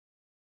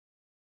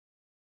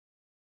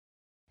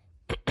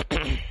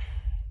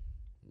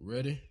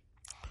Ready?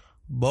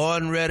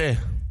 Born ready.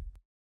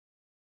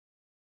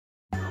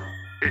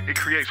 It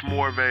creates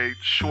more of a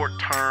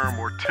short-term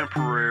or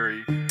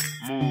temporary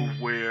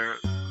move where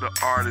the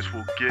artist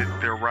will get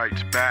their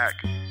rights back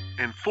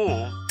in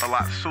full a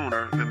lot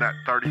sooner than that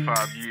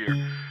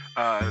 35-year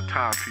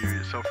time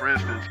period. So, for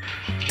instance,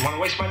 you want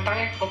to waste my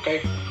time? Okay.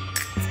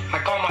 I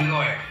call my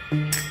lawyer.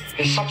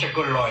 He's such a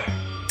good lawyer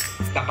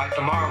that by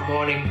tomorrow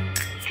morning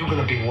you're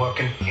gonna be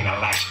working in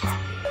Alaska.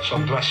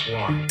 So dress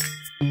warm.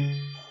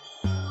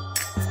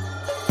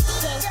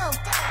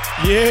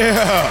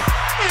 Yeah.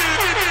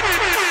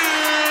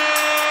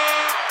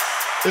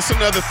 It's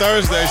another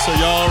Thursday, so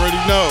y'all already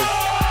know.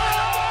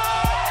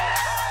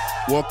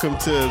 Welcome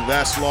to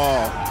That's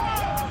Law.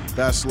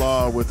 That's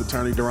Law with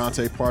Attorney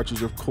Durante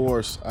Partridge. Of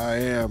course, I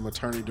am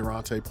Attorney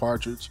Durante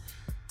Partridge.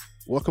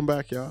 Welcome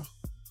back, y'all.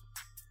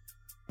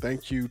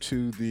 Thank you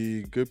to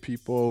the good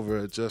people over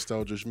at Just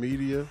Eldridge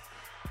Media.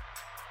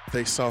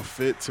 They saw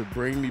fit to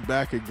bring me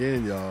back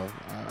again, y'all.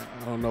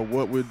 I don't know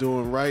what we're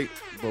doing right,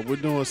 but we're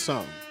doing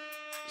something.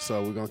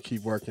 So we're going to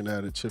keep working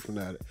at it, chipping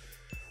at it.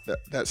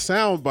 That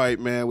sound bite,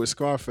 man, with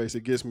Scarface,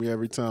 it gets me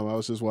every time. I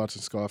was just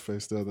watching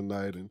Scarface the other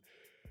night and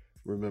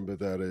remember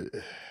that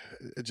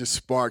it just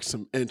sparked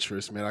some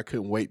interest, man. I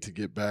couldn't wait to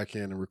get back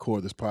in and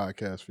record this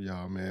podcast for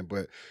y'all, man.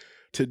 But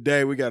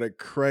today we got a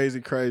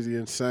crazy,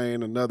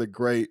 insane, another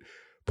great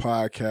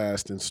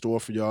podcast in store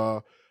for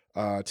y'all.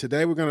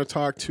 Today we're going to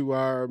talk to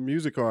our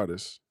music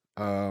artists.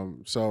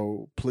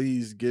 So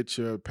please get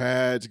your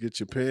pads, get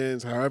your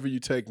pens, however you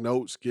take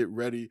notes, get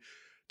ready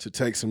to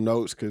take some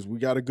notes because we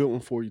got a good one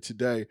for you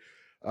today.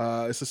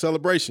 It's a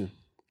celebration.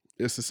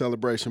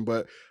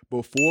 But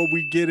before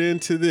we get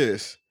into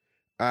this,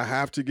 I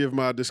have to give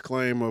my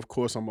disclaimer. Of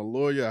course, I'm a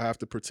lawyer. I have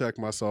to protect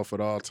myself at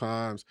all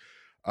times.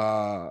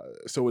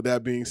 So with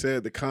that being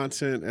said, the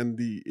content and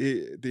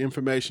the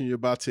information you're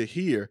about to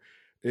hear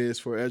is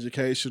for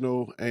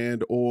educational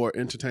and or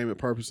entertainment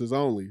purposes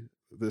only.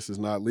 This is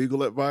not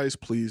legal advice.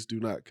 Please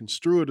do not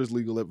construe it as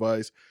legal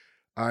advice.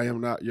 I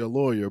am not your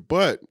lawyer,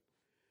 but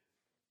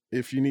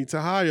if you need to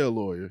hire a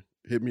lawyer,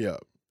 hit me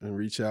up and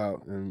reach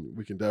out, and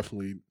we can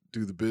definitely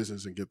do the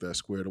business and get that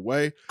squared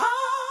away.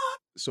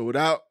 So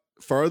without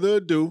further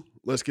ado,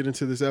 let's get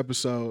into this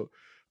episode.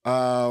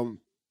 I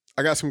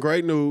got some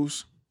great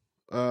news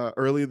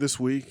earlier this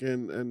week,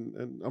 and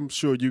I'm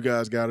sure you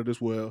guys got it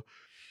as well.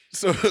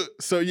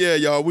 So yeah,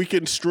 y'all, we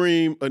can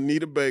stream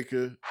Anita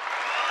Baker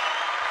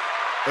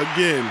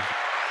again.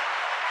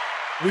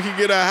 We can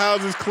get our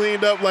houses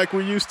cleaned up like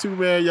we used to,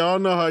 man. Y'all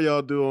know how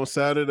y'all do on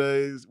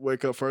Saturdays.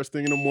 Wake up first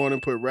thing in the morning,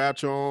 put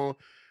Rapture on,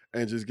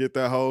 and just get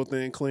that whole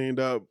thing cleaned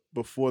up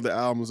before the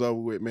album's over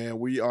with, man.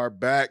 We are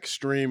back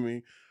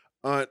streaming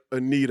Aunt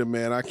Anita,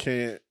 man. I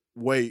can't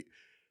wait.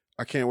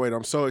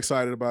 I'm so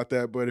excited about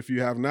that. But if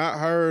you have not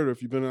heard, or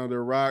if you've been under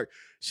a rock,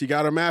 she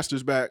got her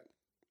masters back,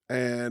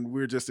 and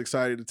we're just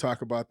excited to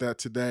talk about that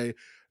today.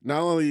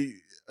 Not only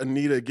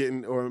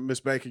Anita or Miss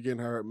Baker getting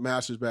her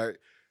masters back,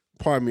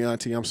 pardon me,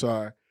 Auntie, I'm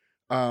sorry.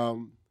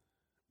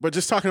 But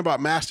just talking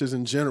about masters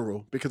in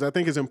general, because I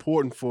think it's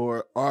important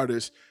for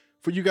artists,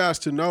 for you guys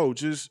to know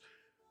just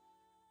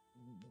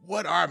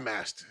what are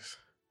masters.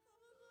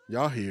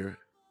 Y'all hear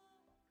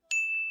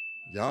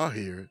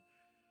it.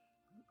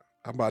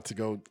 I'm about to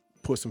go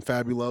put some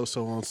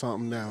Fabuloso on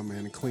something now,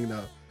 man, and clean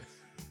up.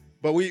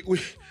 But we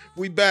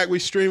back. We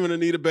streaming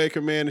Anita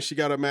Baker, man, and she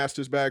got her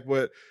masters back.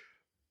 But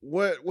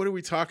what are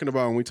we talking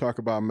about when we talk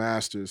about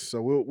masters?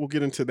 So we'll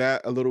get into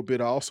that a little bit.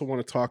 I also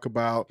want to talk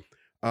about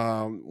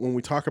when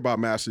we talk about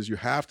masters, you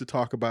have to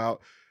talk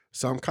about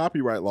some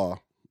copyright law.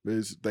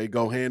 They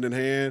go hand in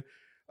hand,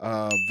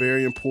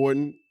 very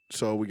important.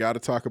 So we got to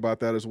talk about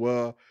that as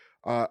well.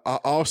 I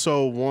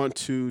also want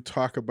to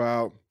talk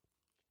about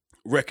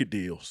record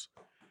deals.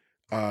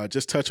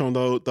 Just touch on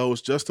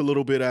those just a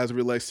little bit as it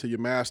relates to your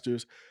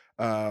masters,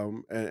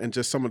 and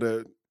just some of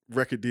the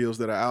record deals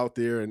that are out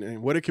there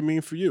and what it can mean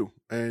for you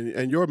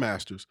and your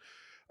masters.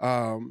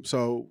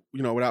 So,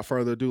 without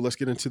further ado, let's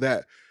get into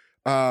that.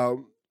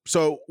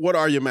 So what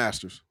are your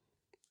masters?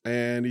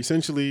 And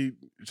essentially,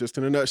 just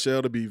in a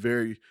nutshell, to be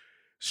very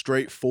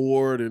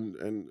straightforward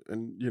and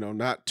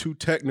not too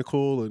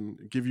technical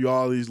and give you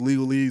all these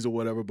legalese or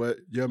whatever, but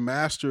your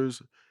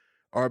masters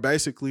are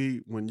basically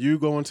when you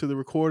go into the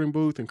recording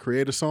booth and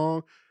create a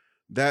song,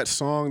 that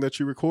song that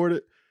you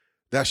recorded,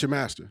 that's your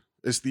master.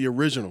 It's the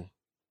original.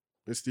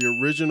 It's the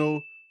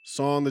original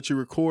song that you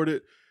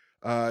recorded.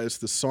 It's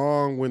the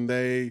song when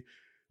they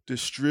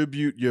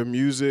distribute your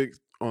music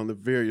on the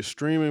various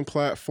streaming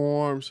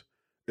platforms.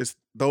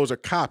 Those are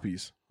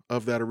copies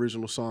of that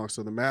original song.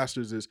 So the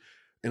masters is,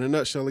 in a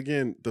nutshell,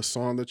 again, the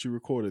song that you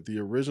recorded, the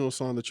original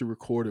song that you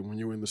recorded when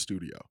you were in the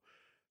studio.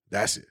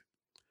 That's it.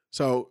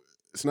 So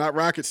it's not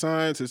rocket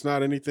science. It's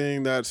not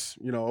anything that's,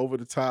 over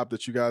the top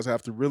that you guys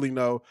have to really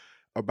know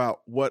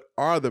about what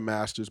are the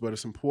masters, but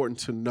it's important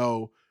to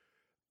know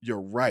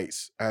your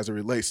rights as it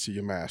relates to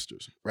your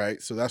masters,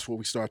 right? So that's where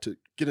we start to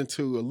get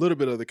into a little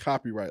bit of the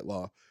copyright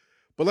law.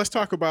 But let's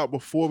talk about,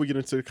 before we get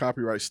into the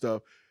copyright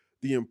stuff,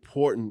 the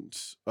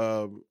importance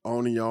of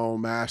owning your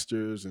own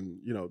masters and,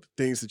 the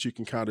things that you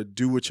can kind of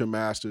do with your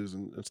masters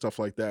and stuff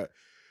like that.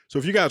 So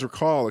if you guys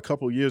recall, a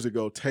couple of years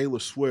ago, Taylor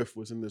Swift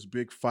was in this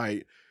big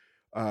fight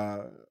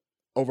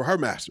over her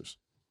masters.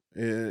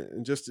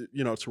 And just,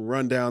 to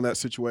run down that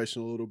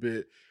situation a little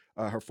bit,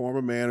 her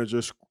former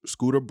manager,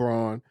 Scooter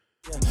Braun,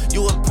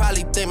 You would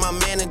probably think my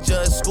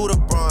manager is Scooter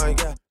Braun,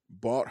 yeah.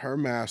 bought her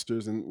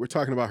masters, and we're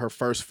talking about her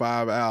first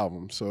 5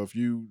 albums. So if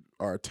you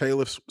are a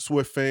Taylor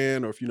Swift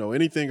fan, or if you know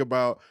anything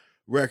about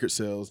record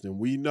sales, then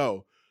we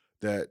know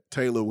that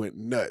Taylor went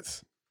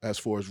nuts as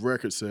far as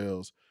record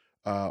sales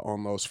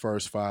on those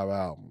first 5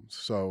 albums.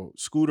 So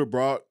Scooter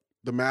brought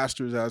the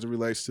masters as it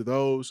relates to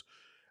those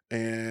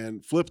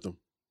and flipped them.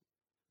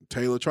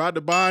 Taylor tried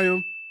to buy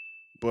them,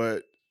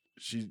 but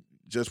she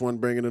just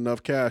wasn't bringing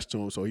enough cash to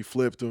him, so he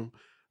flipped them,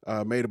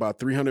 made about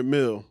 $300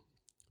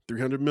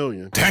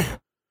 million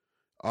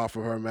off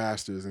of her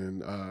masters.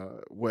 And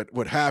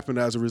what happened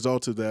as a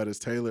result of that is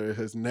Taylor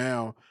has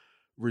now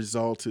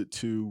resulted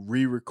to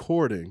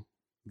re-recording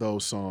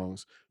those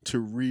songs to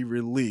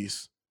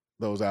re-release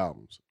those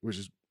albums, which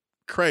is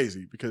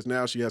crazy because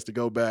now she has to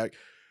go back.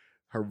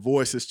 Her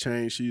voice has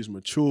changed. She's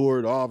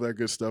matured, all of that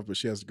good stuff, but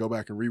she has to go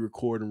back and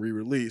re-record and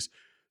re-release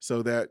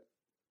so that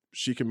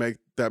she can make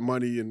that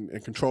money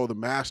and control the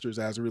masters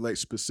as it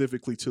relates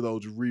specifically to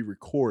those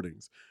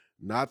re-recordings.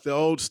 Not the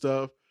old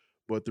stuff,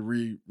 but the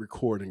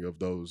re-recording of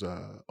those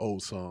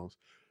old songs.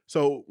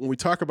 So when we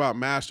talk about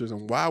masters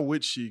and why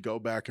would she go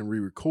back and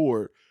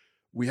re-record,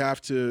 we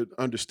have to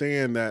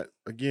understand that,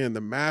 again,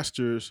 the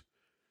masters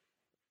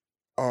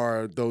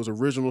are those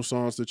original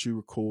songs that you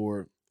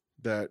record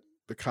that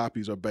the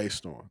copies are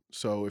based on.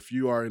 So if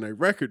you are in a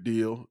record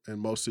deal, in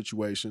most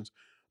situations,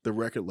 the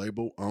record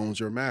label owns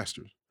your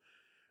masters.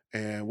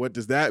 And what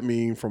does that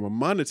mean from a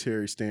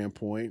monetary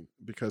standpoint?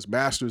 Because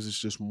masters is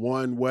just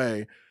one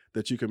way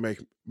that you can make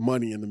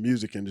money in the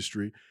music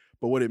industry.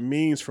 But what it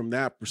means from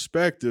that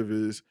perspective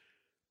is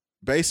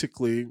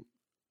basically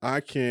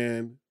I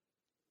can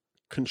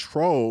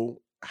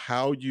control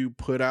how you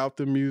put out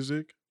the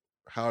music,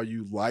 how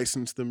you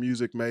license the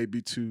music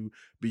maybe to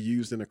be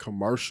used in a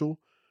commercial,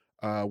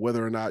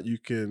 whether or not you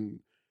can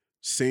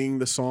sing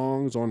the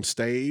songs on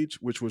stage,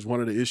 which was one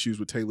of the issues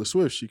with Taylor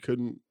Swift. She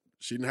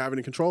didn't have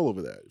any control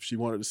over that. If she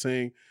wanted to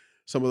sing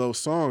some of those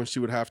songs, she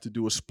would have to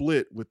do a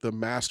split with the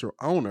master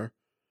owner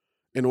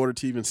in order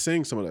to even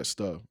sing some of that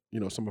stuff,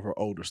 some of her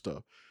older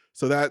stuff.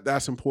 So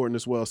that's important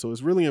as well. So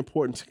it's really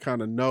important to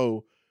kind of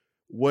know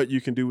what you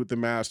can do with the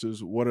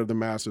masters, what are the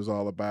masters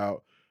all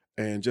about,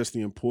 and just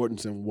the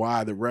importance and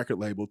why the record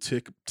label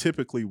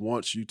typically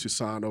wants you to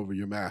sign over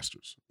your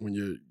masters when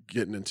you're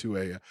getting into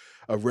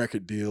a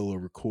record deal or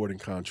recording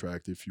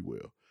contract, if you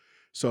will.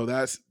 So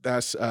that's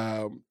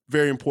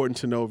very important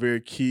to know, very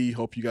key.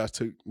 Hope you guys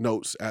took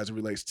notes as it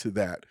relates to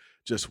that,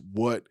 just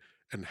what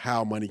and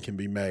how money can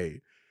be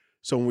made.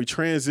 So when we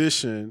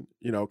transition,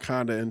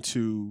 kind of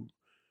into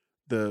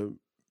the,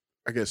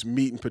 I guess,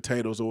 meat and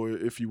potatoes, or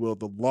if you will,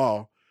 the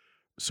law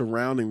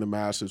surrounding the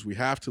masters, we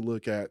have to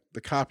look at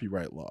the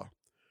copyright law.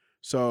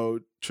 So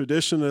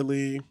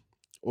traditionally,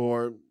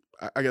 or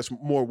I guess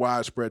more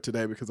widespread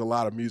today, because a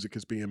lot of music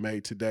is being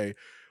made today,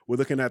 we're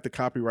looking at the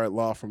copyright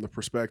law from the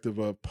perspective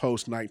of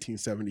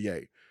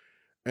post-1978.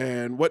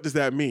 And what does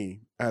that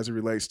mean as it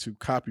relates to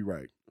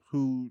copyright?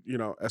 Who,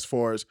 as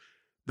far as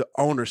the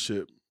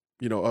ownership,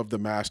 of the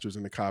masters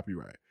and the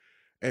copyright.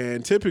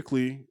 And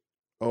typically,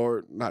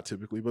 or not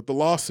typically, but the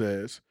law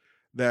says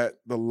that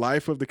the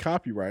life of the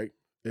copyright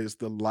is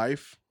the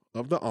life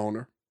of the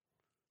owner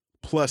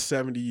plus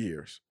 70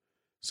 years.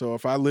 So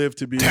if I live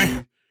to be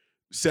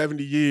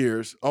 70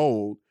 years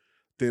old,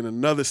 then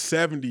another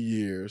 70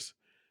 years,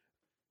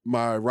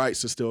 my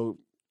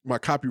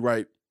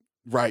copyright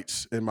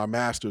rights and my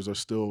masters are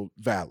still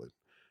valid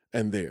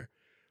and there,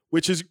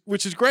 which is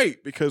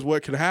great, because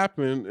what could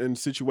happen in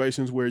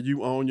situations where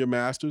you own your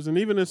masters, and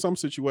even in some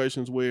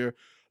situations where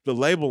the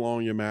label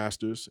own your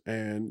masters,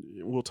 and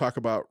we'll talk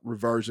about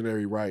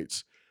reversionary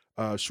rights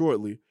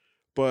shortly,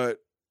 but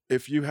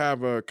if you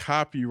have a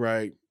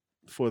copyright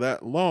for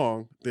that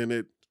long, then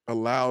it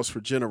allows for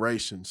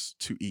generations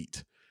to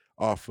eat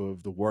off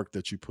of the work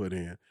that you put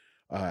in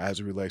as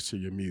it relates to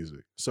your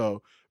music.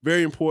 So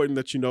very important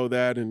that you know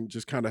that and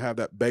just kind of have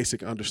that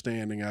basic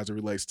understanding as it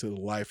relates to the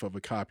life of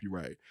a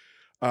copyright.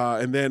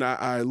 And then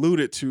I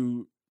alluded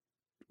to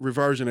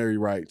reversionary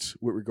rights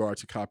with regard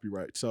to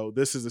copyright. So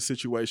this is a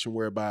situation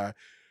whereby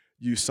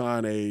you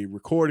sign a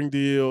recording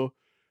deal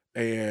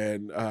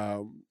and,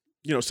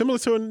 similar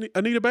to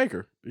Anita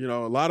Baker, a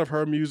lot of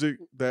her music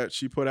that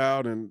she put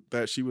out and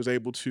that she was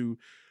able to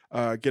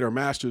get her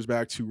masters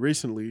back to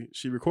recently,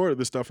 she recorded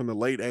this stuff in the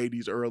late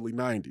 80s, early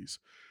 90s.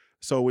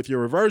 So with your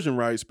reversion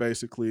rights,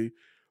 basically,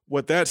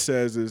 what that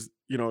says is,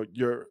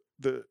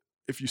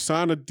 if you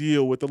sign a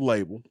deal with a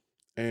label,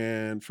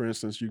 and for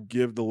instance, you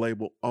give the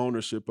label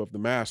ownership of the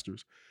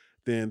masters,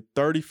 then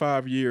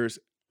 35 years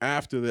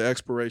after the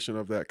expiration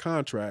of that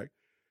contract,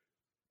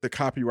 the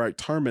copyright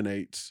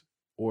terminates,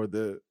 or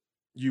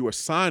you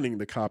assigning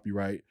the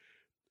copyright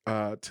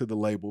to the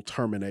label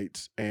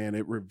terminates and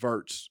it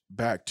reverts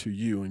back to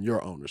you and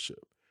your ownership.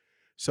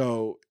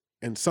 So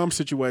in some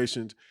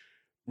situations,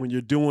 when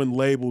you're doing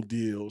label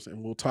deals,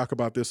 and we'll talk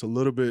about this a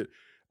little bit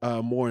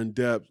more in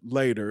depth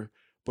later,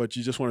 but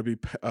you just want to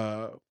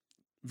be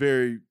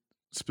very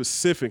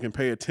specific and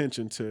pay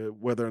attention to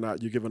whether or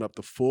not you're giving up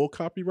the full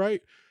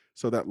copyright,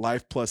 so that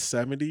life plus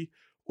 70,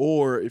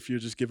 or if you're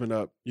just giving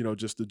up,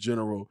 just the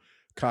general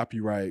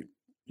copyright,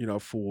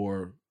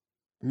 for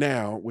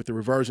now with the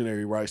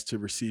reversionary rights to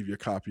receive your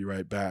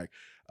copyright back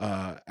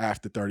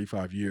after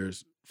 35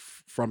 years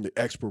from the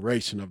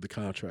expiration of the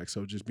contract.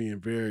 So just being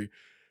very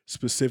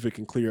specific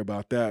and clear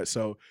about that.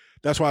 So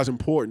that's why it's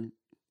important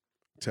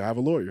to have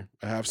a lawyer,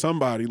 have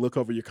somebody look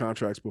over your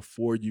contracts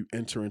before you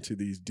enter into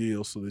these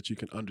deals so that you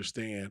can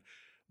understand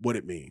what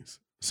it means.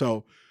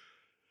 So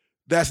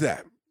that's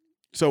that.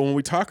 So when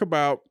we talk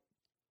about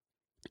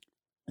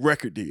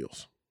record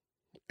deals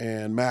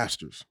and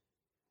masters,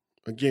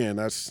 again,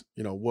 that's,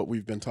 what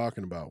we've been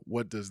talking about.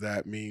 What does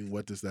that mean?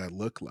 What does that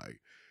look like?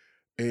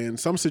 In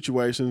some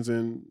situations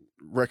in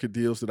record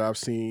deals that I've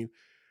seen,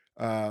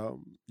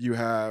 you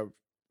have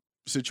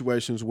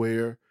situations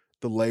where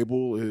the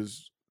label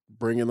is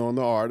bringing on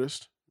the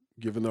artist,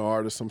 giving the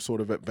artist some sort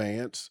of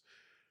advance,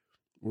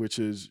 which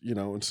is,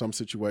 in some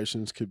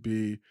situations could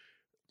be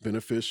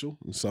beneficial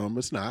and some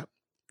it's not,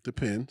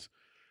 depends.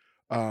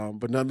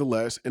 But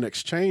nonetheless, in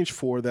exchange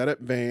for that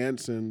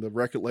advance and the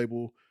record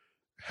label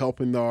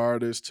helping the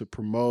artist to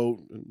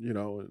promote,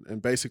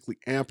 and basically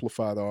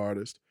amplify the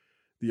artist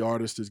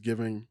is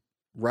giving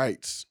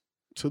rights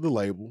to the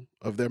label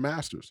of their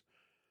masters.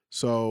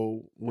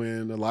 So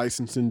when a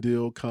licensing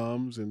deal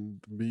comes and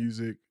the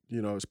music,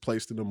 is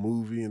placed in a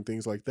movie and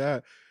things like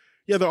that,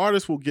 yeah, the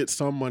artist will get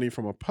some money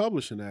from a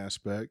publishing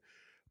aspect,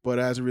 but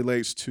as it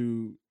relates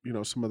to,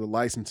 some of the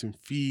licensing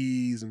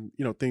fees and,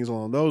 things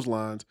along those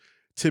lines,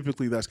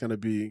 typically that's going to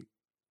be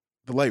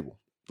the label.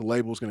 The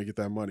label is going to get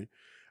that money.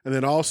 And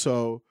then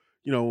also,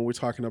 when we're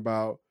talking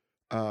about,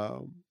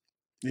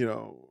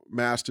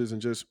 masters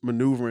and just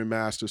maneuvering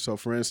masters. So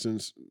for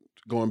instance,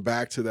 going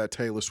back to that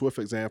Taylor Swift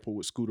example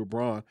with Scooter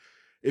Braun,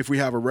 if we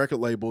have a record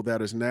label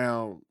that is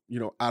now,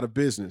 out of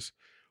business,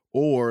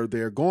 or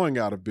they're going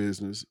out of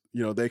business,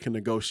 they can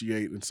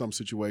negotiate in some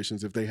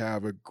situations. If they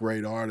have a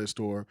great artist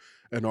or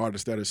an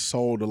artist that has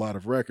sold a lot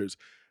of records,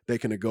 they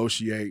can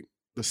negotiate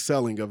the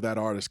selling of that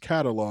artist's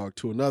catalog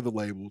to another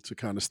label to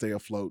kind of stay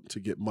afloat to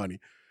get money.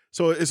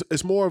 So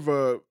it's more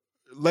of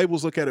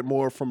labels look at it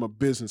more from a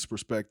business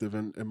perspective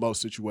in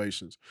most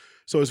situations.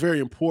 So it's very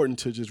important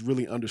to just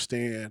really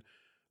understand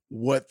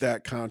what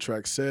that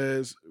contract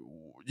says,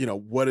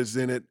 what is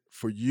in it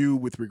for you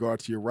with regard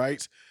to your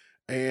rights,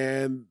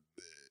 and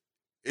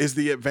is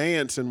the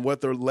advance and what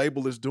the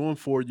label is doing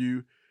for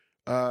you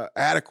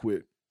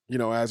adequate,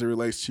 as it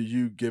relates to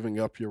you giving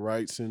up your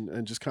rights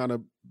and just kind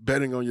of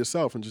betting on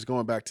yourself and just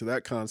going back to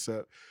that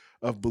concept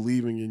of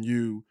believing in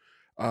you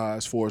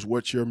as far as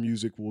what your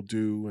music will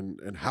do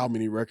and how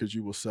many records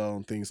you will sell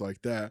and things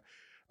like that.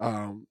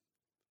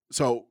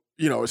 So,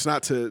 it's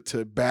not to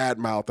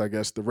badmouth, I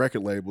guess, the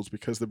record labels,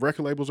 because the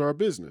record labels are a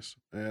business.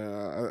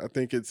 I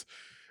think it's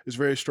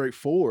very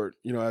straightforward,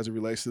 as it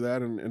relates to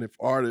that. And if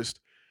artists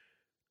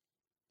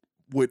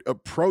would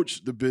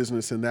approach the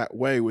business in that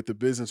way with the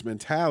business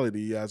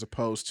mentality, as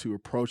opposed to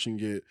approaching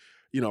it,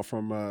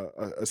 from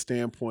a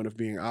standpoint of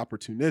being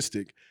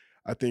opportunistic,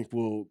 I think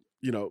we'll,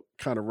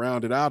 kind of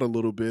round it out a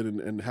little bit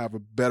and have a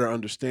better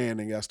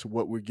understanding as to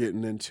what we're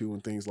getting into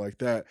and things like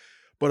that.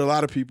 But a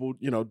lot of people,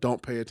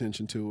 don't pay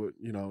attention to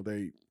it.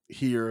 They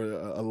hear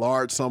a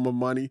large sum of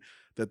money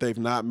that they've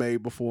not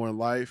made before in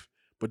life,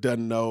 but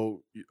doesn't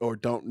know or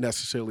don't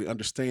necessarily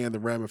understand the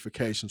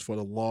ramifications for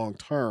the long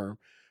term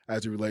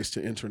as it relates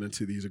to entering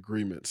into these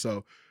agreements.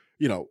 So,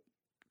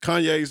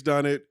 Kanye's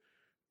done it.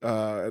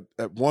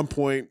 At one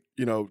point,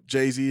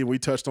 Jay-Z, and we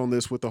touched on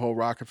this with the whole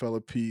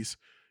Rockefeller piece,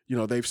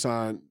 they've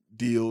signed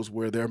deals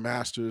where their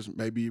masters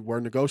maybe were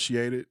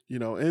negotiated,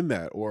 in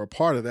that or a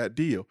part of that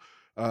deal.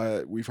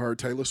 We've heard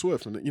Taylor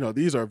Swift, and,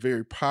 these are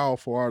very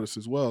powerful artists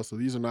as well. So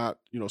these are not,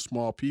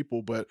 small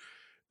people, but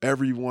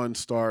everyone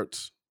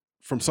starts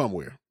from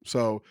somewhere.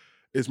 So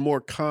it's more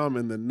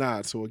common than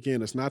not. So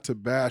again, it's not to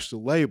bash the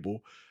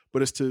label,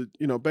 but it's to,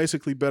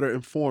 basically better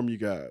inform you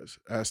guys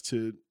as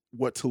to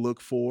what to look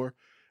for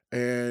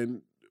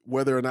and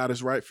whether or not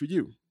it's right for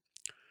you.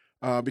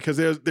 Because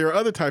there are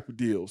other type of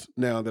deals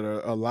now that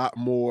are a lot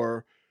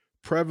more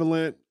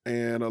prevalent,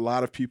 and a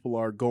lot of people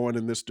are going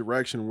in this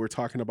direction. We're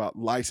talking about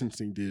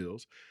licensing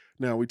deals.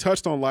 Now, we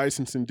touched on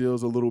licensing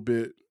deals a little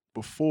bit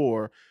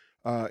before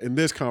in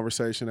this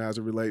conversation as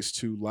it relates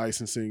to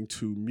licensing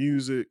to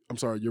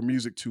your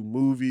music to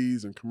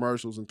movies and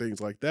commercials and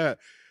things like that.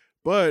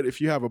 But if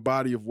you have a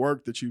body of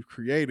work that you've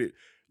created,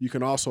 you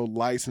can also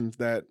license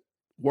that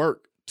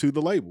work to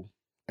the label,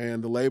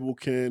 and the label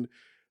can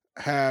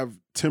have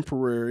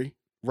temporary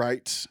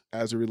rights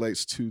as it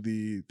relates to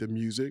the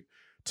music,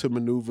 to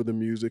maneuver the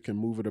music and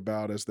move it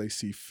about as they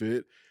see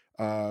fit.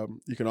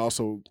 You can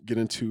also get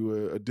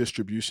into a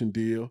distribution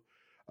deal,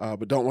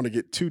 but don't want to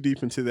get too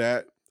deep into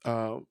that.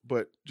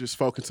 but just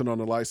focusing on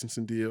the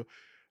licensing deal.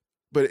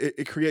 But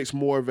it creates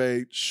more of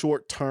a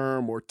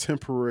short-term or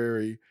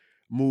temporary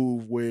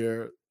move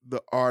where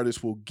the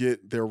artist will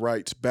get their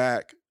rights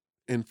back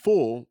in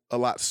full a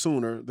lot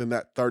sooner than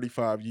that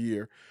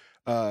 35-year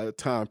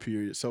time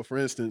period. So, for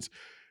instance,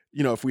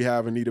 if we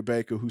have Anita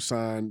Baker who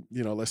signed,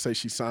 let's say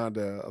she signed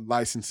a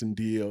licensing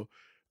deal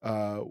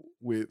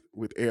with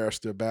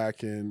Arista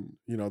back in,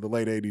 the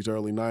late 80s,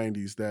 early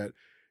 90s that,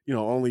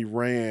 only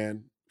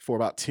ran for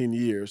about 10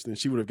 years, then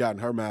she would have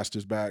gotten her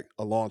masters back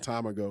a long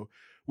time ago,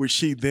 which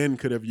she then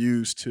could have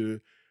used to,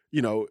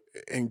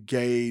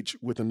 engage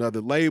with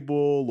another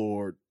label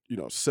or,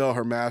 sell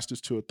her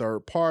masters to a third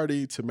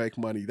party to make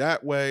money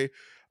that way.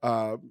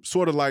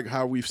 Sort of like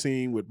how we've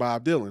seen with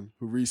Bob Dylan,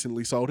 who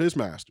recently sold his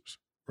masters,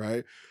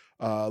 right?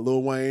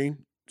 Lil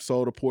Wayne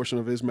sold a portion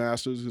of his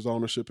masters, his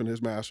ownership in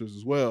his masters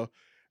as well.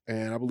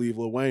 And I believe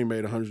Lil Wayne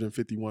made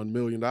 $151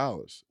 million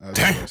as a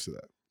result of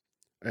that.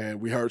 And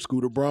we heard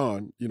Scooter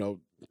Braun,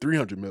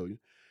 $300 million.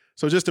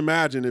 So just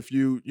imagine if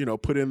you,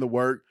 put in the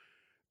work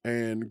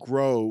and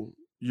grow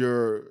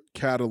your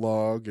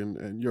catalog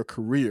and your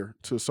career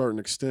to a certain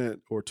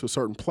extent or to a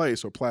certain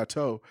place or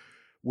plateau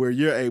where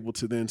you're able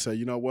to then say,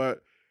 you know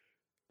what,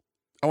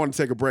 I want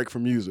to take a break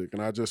from music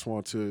and I just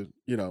want to,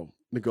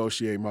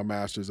 negotiate my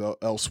masters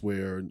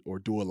elsewhere or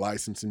do a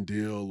licensing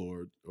deal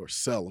or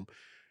sell them.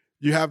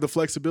 You have the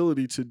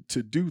flexibility to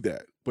do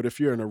that. But if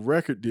you're in a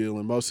record deal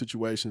in most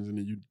situations and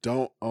you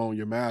don't own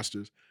your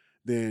masters,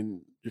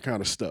 then you're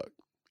kind of stuck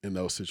in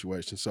those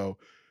situations. So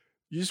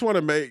you just want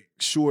to make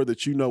sure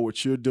that you know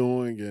what you're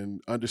doing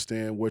and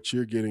understand what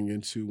you're getting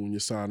into when you're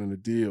signing a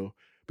deal.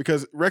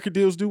 Because record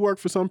deals do work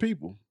for some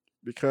people.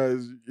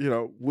 Because,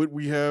 would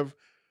we have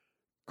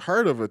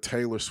heard of a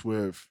Taylor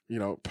Swift,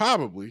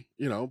 probably,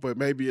 but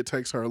maybe it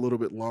takes her a little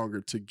bit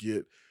longer to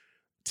get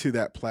to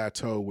that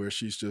plateau where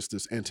she's just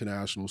this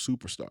international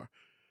superstar.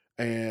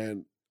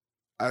 And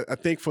I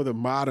think for the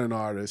modern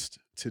artist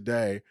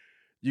today,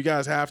 you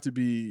guys have to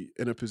be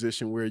in a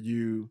position where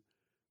you're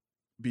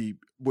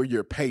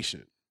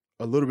patient,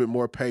 a little bit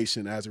more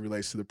patient as it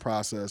relates to the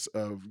process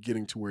of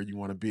getting to where you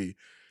want to be.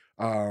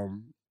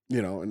 And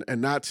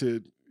not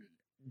to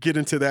get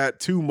into that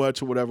too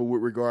much or whatever with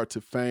regard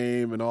to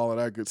fame and all of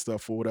that good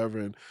stuff or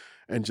whatever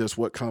and just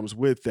what comes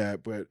with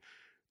that. But,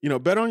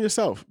 bet on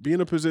yourself. Be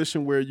in a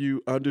position where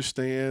you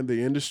understand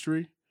the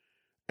industry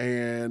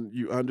and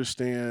you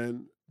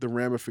understand the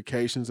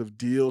ramifications of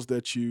deals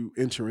that you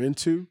enter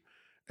into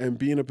and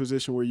be in a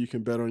position where you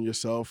can bet on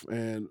yourself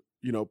and,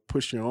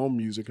 push your own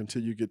music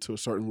until you get to a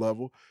certain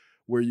level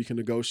where you can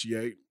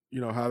negotiate,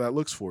 how that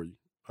looks for you.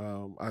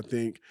 I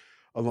think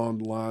along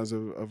the lines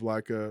of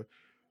like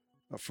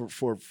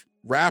for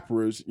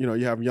rappers, you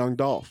have Young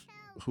Dolph,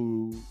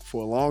 who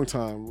for a long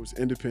time was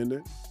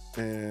independent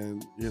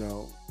and,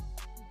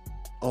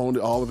 owned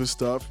all of his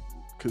stuff,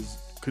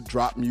 could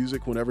drop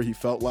music whenever he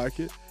felt like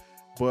it.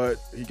 But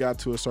he got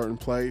to a certain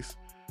place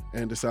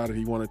and decided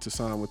he wanted to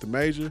sign with the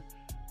major,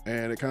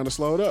 and it kind of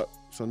slowed up.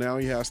 So now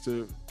he has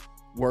to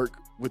work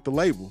with the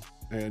label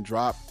and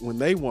drop when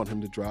they want him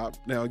to drop.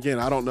 Now, again,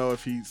 I don't know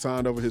if he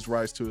signed over his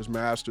rights to his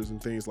masters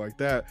and things like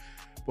that,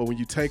 but when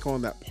you take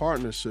on that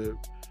partnership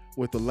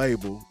with the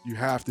label, you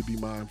have to be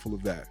mindful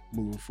of that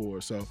moving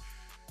forward. So,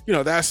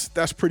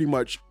 that's pretty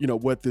much,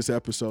 what this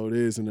episode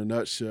is in a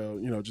nutshell,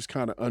 just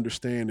kind of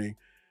understanding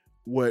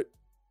what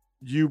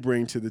you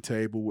bring to the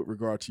table with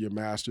regard to your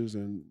masters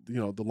and,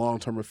 the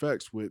long-term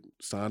effects with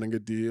signing a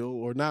deal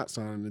or not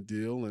signing a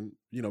deal and,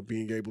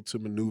 being able to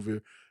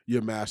maneuver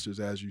your masters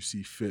as you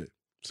see fit.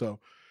 So,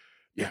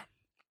 yeah.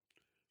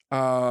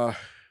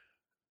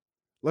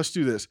 Let's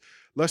do this.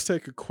 Let's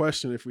take a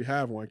question if we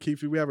have one. Keith,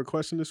 do we have a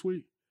question this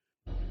week?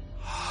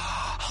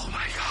 Oh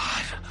my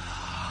God.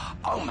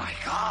 Oh my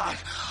God.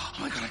 Oh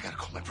my God, I gotta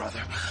call my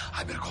brother.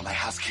 I better call my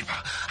housekeeper.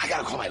 I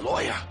gotta call my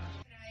lawyer.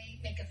 Can I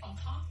make a phone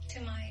call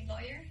to my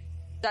lawyer?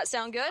 That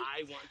sound good?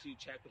 I want to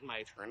check with my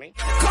attorney.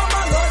 Call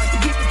my lawyer to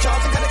beat the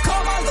charge. I gotta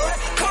call my lawyer.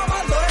 Call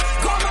my lawyer.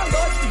 Call my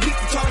lawyer to beat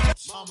the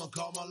charge. Mama,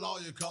 call my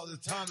lawyer, cause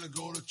it's time to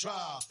go to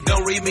trial.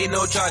 Don't read me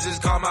no charges,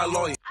 call my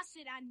lawyer. I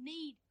said I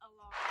need a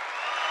lawyer.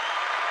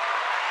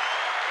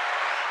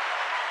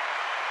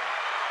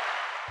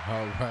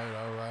 All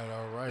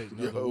right.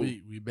 Another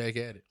week. We back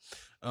at it.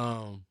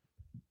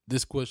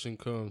 This question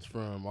comes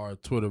from our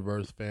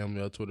Twitterverse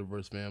family.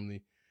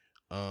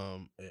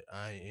 I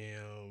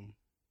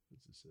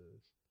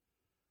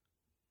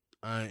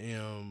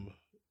am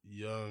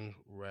Young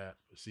Rap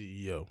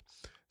CEO.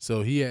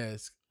 So he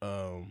asked,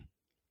 kind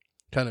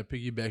of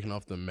piggybacking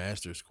off the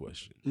Masters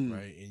question,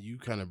 right? And you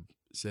kind of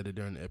said it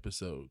during the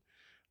episode.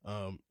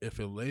 If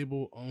a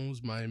label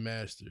owns my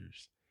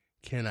masters,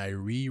 can I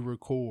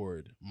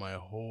re-record my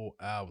whole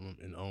album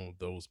and own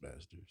those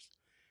masters?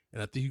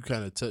 And I think you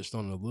kind of touched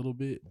on it a little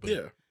bit,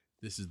 but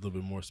this is a little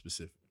bit more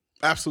specific.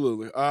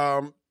 Absolutely.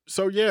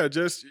 So yeah,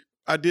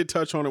 I did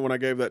touch on it when I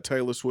gave that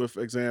Taylor Swift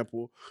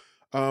example.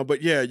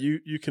 But yeah,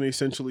 you can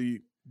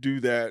essentially do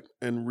that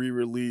and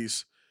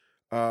re-release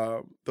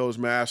those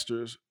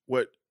masters.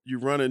 What you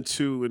run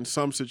into in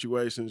some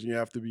situations, you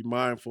have to be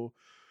mindful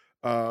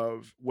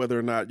of whether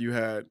or not you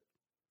had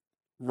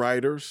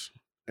writers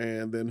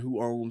and then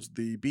who owns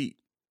the beat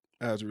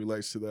as it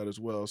relates to that as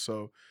well.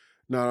 So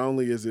not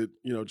only is it,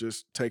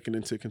 just taking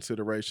into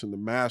consideration the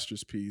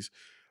master's piece,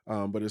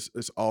 but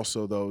it's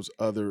also those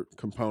other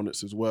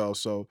components as well.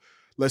 So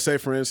let's say,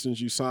 for instance,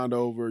 you signed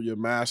over your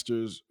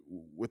masters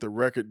with a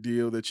record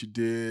deal that you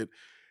did,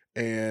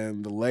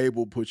 and the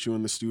label put you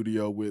in the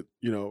studio with,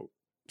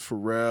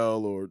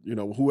 Pharrell or,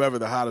 whoever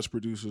the hottest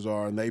producers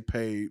are, and they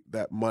paid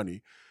that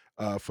money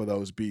for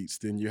those beats.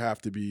 Then you have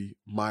to be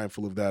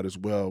mindful of that as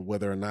well,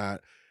 whether or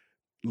not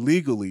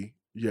legally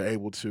you're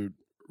able to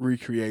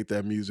recreate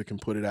that music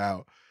and put it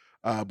out.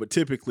 But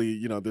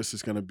typically, this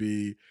is going to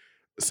be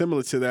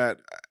similar to that.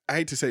 I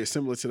hate to say it's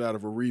similar to that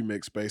of a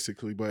remix,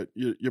 basically, but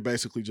you're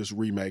basically just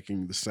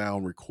remaking the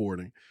sound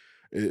recording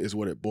is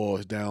what it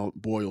boils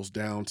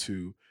down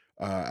to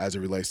as it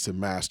relates to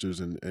masters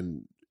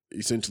and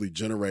essentially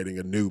generating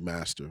a new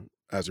master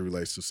as it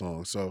relates to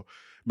songs. So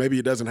maybe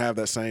it doesn't have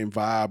that same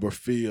vibe or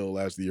feel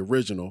as the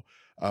original,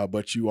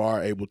 but you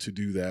are able to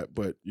do that,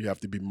 but you have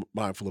to be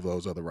mindful of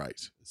those other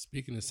rights.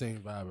 Speaking of same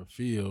vibe or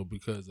feel,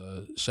 because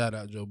shout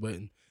out Joe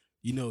Budden,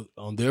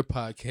 on their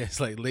podcast,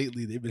 like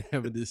lately, they've been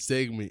having this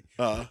segment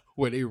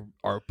where they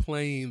are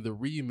playing the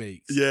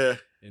remakes. Yeah.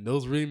 And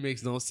those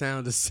remakes don't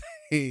sound the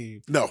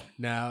same. No.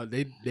 Now,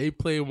 they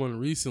played one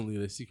recently,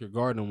 the Secret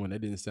Garden one, that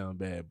didn't sound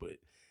bad, but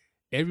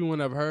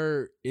everyone I've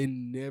heard, it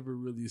never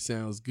really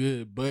sounds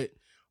good. But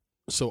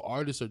so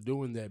artists are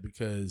doing that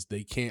because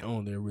they can't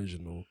own the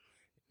original,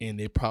 and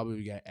they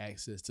probably got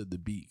access to the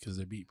beat because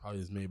their beat probably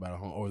is made by the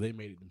home, or they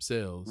made it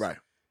themselves. Right.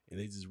 And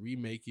they just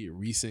remake it,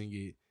 re-sing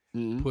it,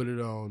 mm-hmm. put it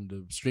on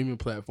the streaming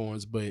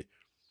platforms. But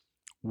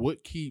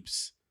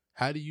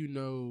how do you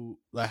know,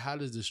 like, how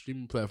does the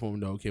streaming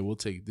platform know, okay, we'll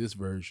take this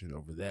version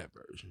over that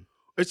version?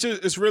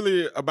 It's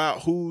really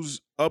about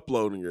who's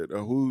uploading it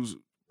or who's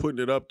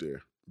putting it up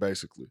there,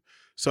 basically.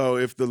 So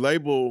if the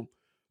label,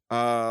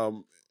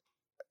 and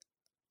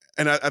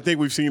I think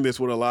we've seen this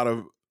with a lot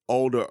of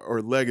older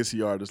or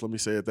legacy artists, let me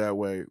say it that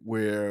way,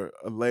 where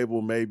a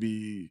label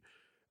maybe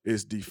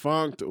is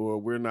defunct or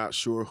we're not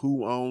sure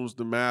who owns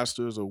the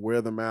masters or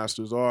where the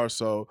masters are.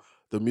 So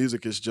the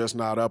music is just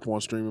not up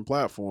on streaming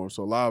platforms.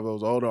 So a lot of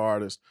those older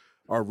artists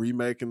are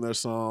remaking their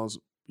songs,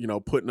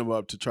 putting them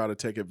up to try to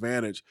take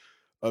advantage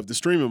of the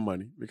streaming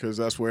money because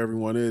that's where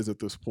everyone is at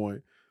this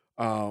point.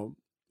 So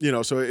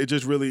it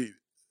just really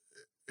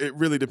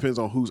depends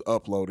on who's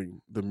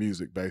uploading the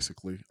music,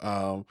 basically.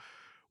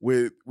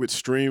 With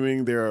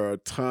streaming, there are a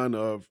ton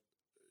of,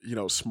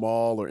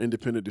 small or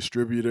independent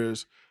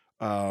distributors,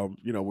 where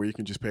you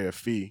can just pay a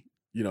fee,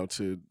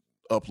 to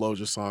upload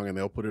your song and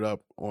they'll put it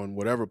up on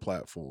whatever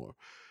platform.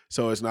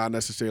 So it's not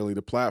necessarily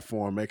the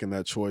platform making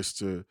that choice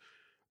to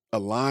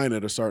align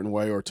it a certain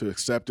way or to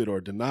accept it or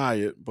deny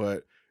it.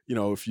 But,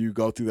 if you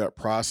go through that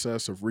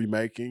process of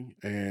remaking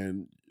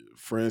and,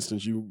 for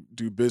instance, you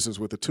do business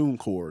with a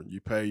TuneCore, you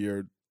pay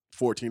your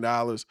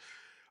 $14,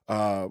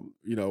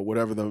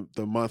 whatever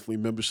the monthly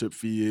membership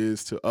fee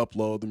is to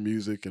upload the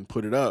music and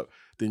put it up,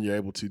 then you're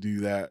able to do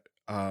that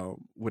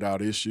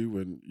without issue.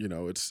 And,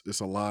 it's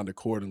aligned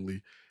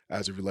accordingly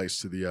as it relates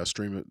to the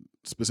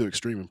specific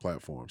streaming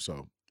platform.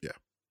 So, yeah.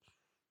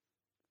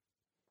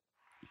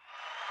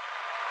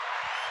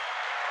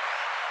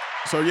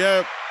 So,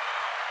 yeah,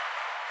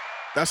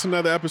 that's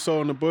another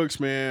episode in the books,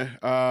 man.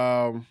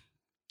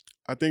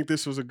 I think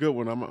this was a good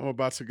one. I'm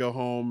about to go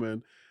home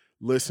and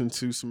listen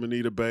to some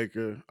Anita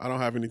Baker. I don't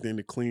have anything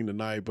to clean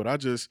tonight, but I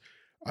just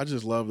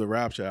love the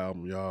Rapture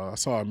album, y'all. I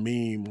saw a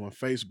meme on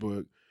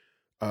Facebook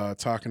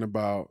talking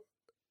about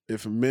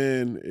if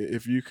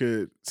you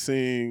could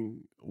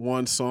sing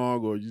one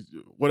song or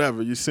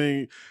whatever, you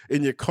sing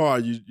in your car,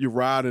 you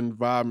ride and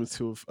vibe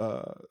into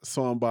a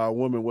song by a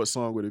woman, what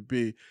song would it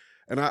be?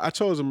 And I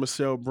chose a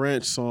Michelle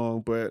Branch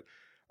song, but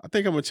I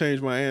think I'm going to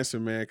change my answer,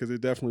 man, because it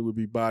definitely would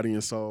be Body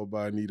and Soul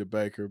by Anita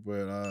Baker,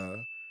 but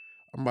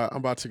I'm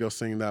about to go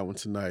sing that one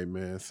tonight,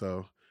 man.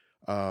 So,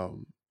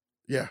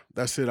 yeah,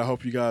 that's it. I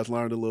hope you guys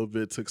learned a little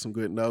bit, took some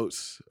good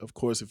notes. Of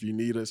course, if you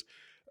need us,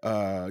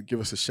 give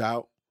us a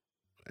shout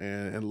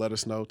and let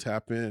us know.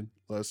 Tap in.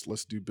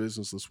 Let's do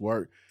business. Let's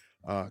work.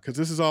 Because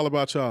this is all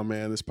about y'all,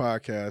 man, this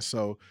podcast.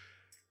 So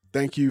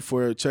thank you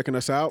for checking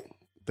us out.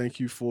 Thank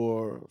you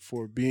for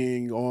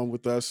being on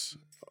with us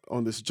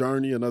on this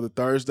journey, another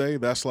Thursday.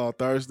 That's Law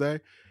Thursday.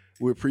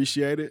 We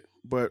appreciate it.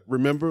 But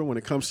remember, when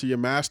it comes to your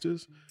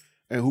masters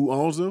and who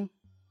owns them,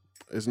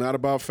 it's not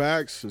about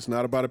facts. It's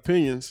not about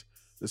opinions.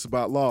 It's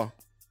about law.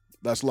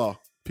 That's law.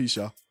 Peace,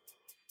 y'all.